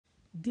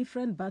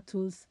Different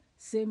battles,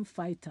 same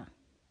fighter.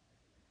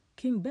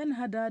 King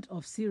Ben-Hadad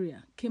of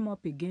Syria came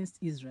up against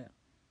Israel.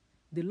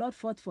 The Lord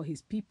fought for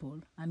his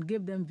people and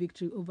gave them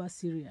victory over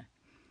Syria.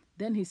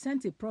 Then he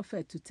sent a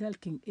prophet to tell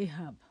King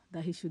Ahab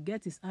that he should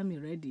get his army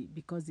ready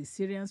because the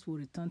Syrians will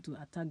return to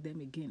attack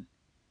them again.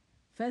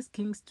 1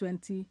 Kings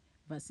 20,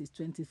 verses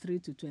 23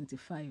 to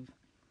 25.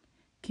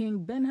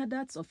 King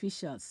Ben-Hadad's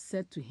officials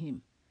said to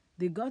him,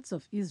 "The gods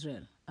of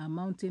Israel are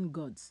mountain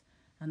gods,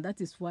 and that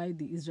is why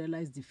the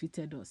Israelites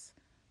defeated us.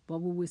 But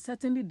we will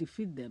certainly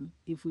defeat them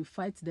if we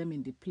fight them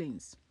in the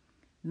plains.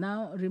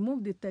 Now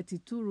remove the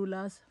 32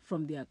 rulers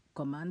from their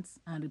commands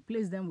and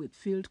replace them with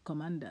field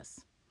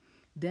commanders.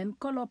 Then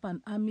call up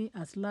an army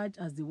as large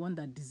as the one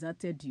that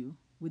deserted you,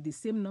 with the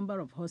same number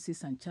of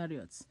horses and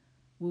chariots.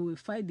 We will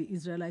fight the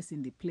Israelites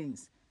in the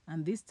plains,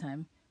 and this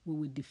time we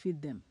will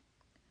defeat them."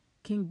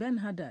 King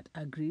Ben-Hadad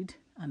agreed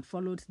and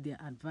followed their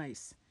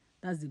advice.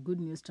 That's the Good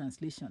News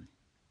Translation.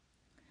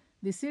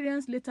 The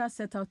Syrians later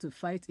set out to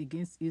fight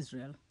against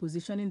Israel,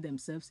 positioning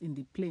themselves in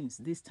the plains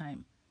this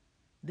time.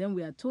 Then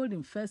we are told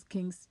in 1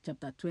 Kings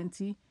chapter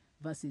 20,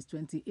 verses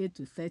 28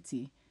 to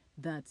 30,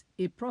 that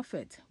a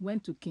prophet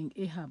went to King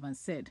Ahab and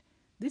said,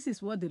 "This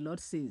is what the Lord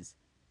says.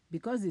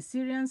 Because the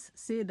Syrians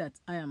say that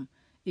I am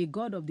a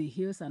god of the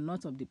hills and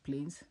not of the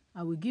plains,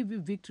 I will give you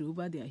victory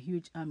over their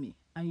huge army,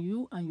 and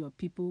you and your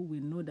people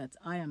will know that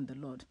I am the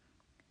Lord."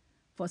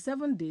 For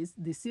 7 days,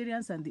 the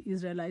Syrians and the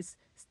Israelites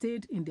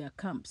stayed in their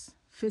camps,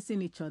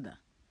 facing each other.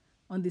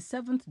 On the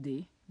 7th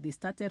day, they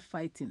started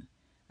fighting,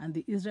 and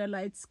the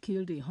Israelites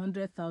killed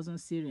 100,000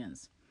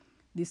 Syrians.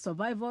 The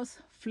survivors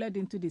fled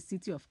into the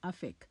city of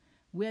Aphek,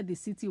 where the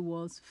city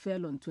walls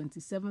fell on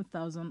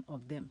 27,000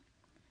 of them.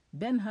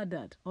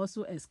 Ben-Hadad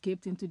also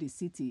escaped into the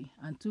city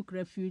and took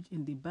refuge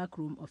in the back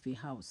room of a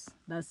house.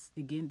 That's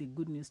again the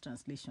Good News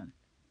Translation.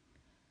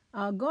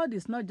 Our God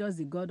is not just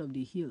the God of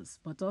the hills,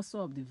 but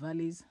also of the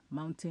valleys,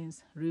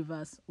 mountains,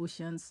 rivers,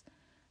 oceans,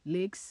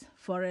 lakes,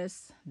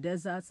 forests,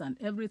 deserts, and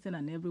everything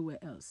and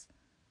everywhere else.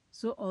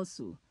 So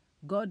also,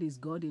 God is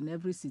God in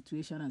every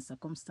situation and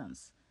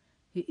circumstance.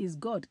 He is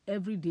God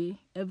every day,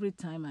 every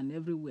time, and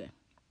everywhere.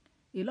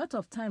 A lot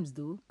of times,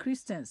 though,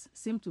 Christians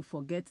seem to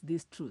forget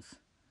this truth.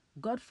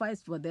 God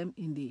fights for them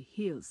in the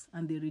hills,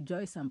 and they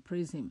rejoice and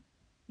praise Him.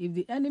 If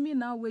the enemy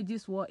now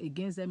wages war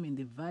against them in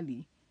the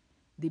valley,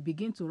 they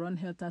begin to run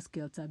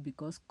helter-skelter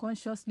because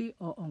consciously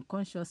or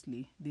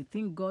unconsciously, they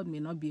think God may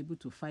not be able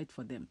to fight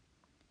for them.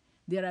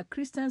 There are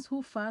Christians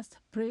who fast,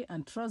 pray,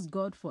 and trust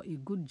God for a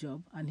good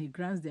job, and He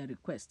grants their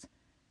request.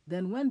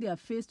 Then when they are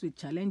faced with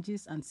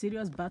challenges and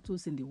serious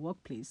battles in the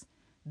workplace,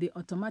 they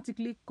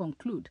automatically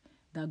conclude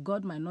that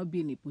God might not be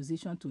in a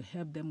position to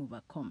help them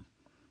overcome.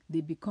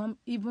 They become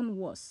even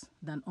worse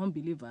than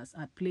unbelievers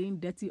at playing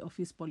dirty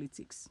office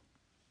politics.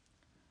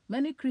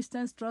 Many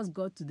Christians trust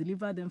God to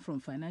deliver them from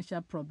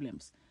financial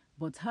problems,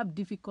 but have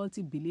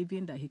difficulty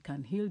believing that He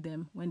can heal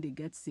them when they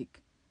get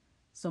sick.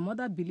 Some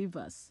other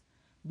believers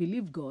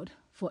believe God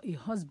for a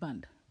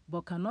husband,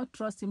 but cannot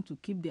trust Him to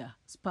keep their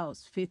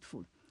spouse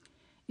faithful.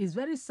 It's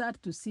very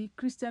sad to see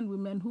Christian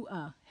women who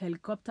are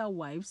helicopter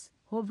wives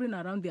hovering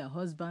around their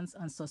husbands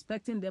and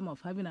suspecting them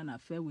of having an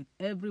affair with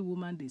every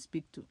woman they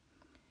speak to.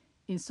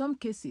 In some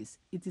cases,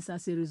 it is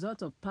as a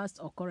result of past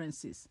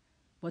occurrences,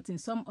 but in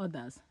some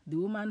others, the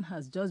woman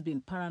has just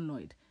been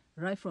paranoid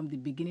right from the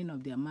beginning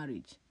of their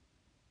marriage.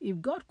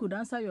 If God could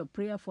answer your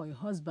prayer for a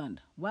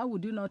husband, why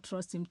would you not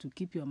trust Him to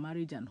keep your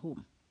marriage and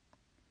home?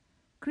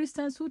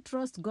 Christians who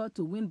trust God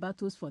to win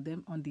battles for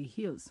them on the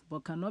hills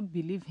but cannot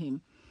believe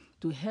Him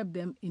to help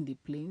them in the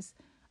plains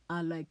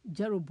are like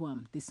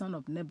Jeroboam, the son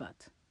of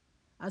Nebat.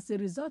 As a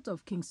result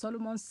of King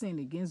Solomon's sin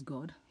against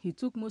God, he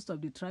took most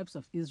of the tribes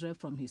of Israel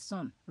from his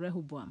son,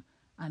 Rehoboam,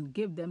 and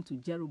gave them to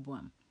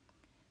Jeroboam.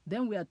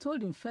 Then we are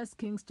told in 1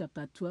 Kings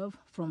chapter 12,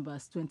 from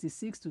verse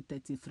 26 to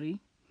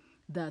 33,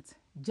 that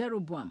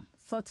Jeroboam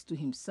thought to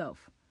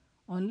himself,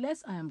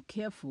 "Unless I am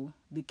careful,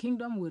 the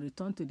kingdom will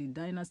return to the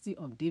dynasty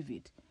of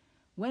David.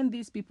 When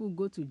these people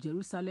go to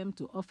Jerusalem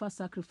to offer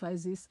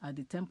sacrifices at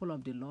the temple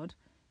of the Lord,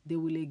 they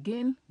will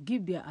again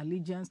give their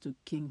allegiance to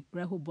King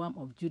Rehoboam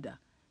of Judah.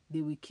 They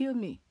will kill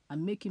me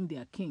and make him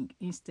their king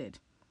instead."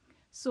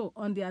 So,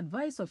 on the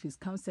advice of his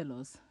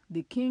counselors,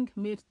 the king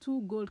made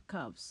 2 gold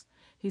calves.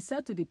 He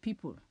said to the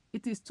people,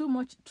 "It is too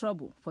much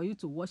trouble for you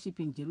to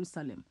worship in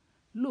Jerusalem.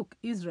 Look,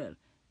 Israel,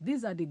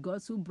 these are the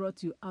gods who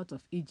brought you out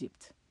of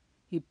Egypt."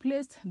 He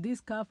placed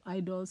these calf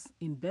idols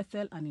in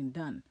Bethel and in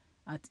Dan,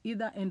 at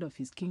either end of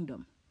his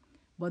kingdom.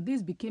 But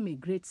this became a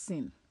great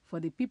sin, for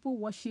the people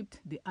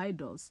worshipped the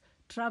idols,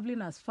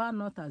 traveling as far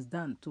north as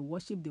Dan to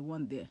worship the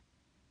one there.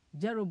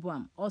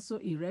 Jeroboam also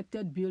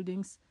erected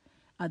buildings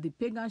at the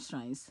pagan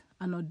shrines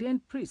and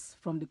ordained priests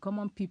from the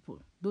common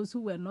people, those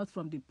who were not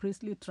from the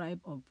priestly tribe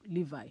of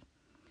Levi.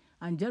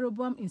 And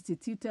Jeroboam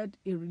instituted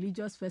a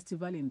religious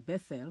festival in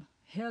Bethel,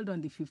 held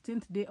on the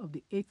 15th day of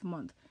the 8th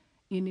month,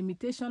 in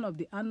imitation of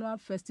the annual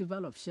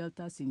festival of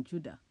shelters in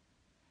Judah.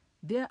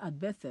 There at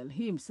Bethel,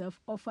 he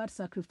himself offered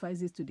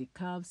sacrifices to the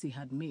calves he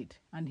had made,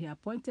 and he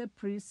appointed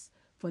priests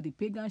for the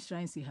pagan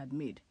shrines he had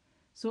made.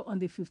 So on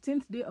the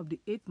 15th day of the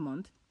 8th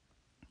month,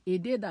 a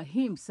day that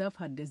he himself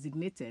had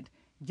designated,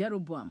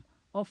 Jeroboam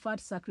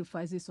offered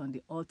sacrifices on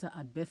the altar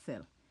at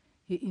Bethel.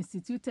 He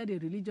instituted a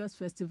religious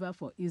festival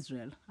for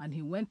Israel, and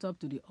he went up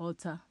to the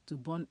altar to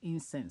burn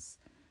incense.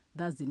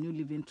 That's the New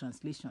Living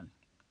Translation.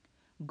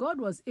 God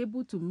was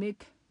able to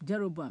make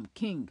Jeroboam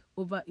king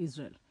over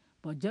Israel,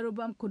 but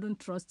Jeroboam couldn't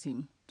trust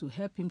him to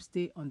help him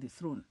stay on the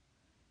throne.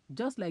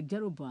 Just like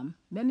Jeroboam,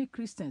 many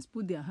Christians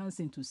put their hands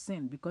into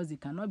sin because they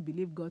cannot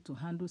believe God to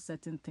handle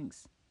certain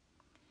things.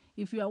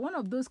 If you are one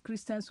of those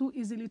Christians who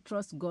easily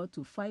trust God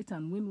to fight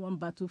and win one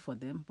battle for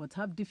them, but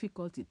have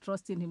difficulty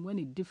trusting him when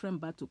a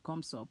different battle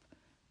comes up,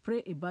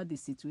 pray about the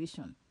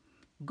situation.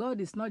 God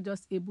is not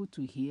just able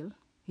to heal,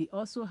 he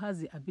also has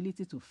the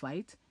ability to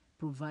fight,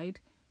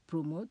 provide,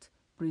 promote,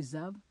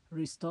 preserve,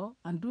 restore,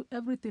 and do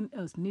everything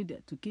else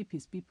needed to keep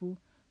his people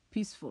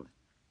peaceful.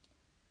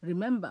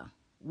 Remember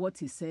what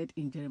he said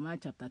in Jeremiah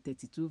chapter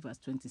 32, verse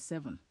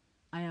 27.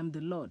 I am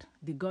the Lord,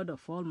 the God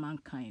of all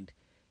mankind.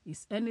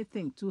 Is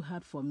anything too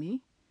hard for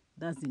me?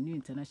 That's the New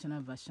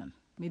International Version.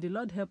 May the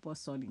Lord help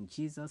us all in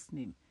Jesus'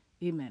 name.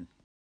 Amen.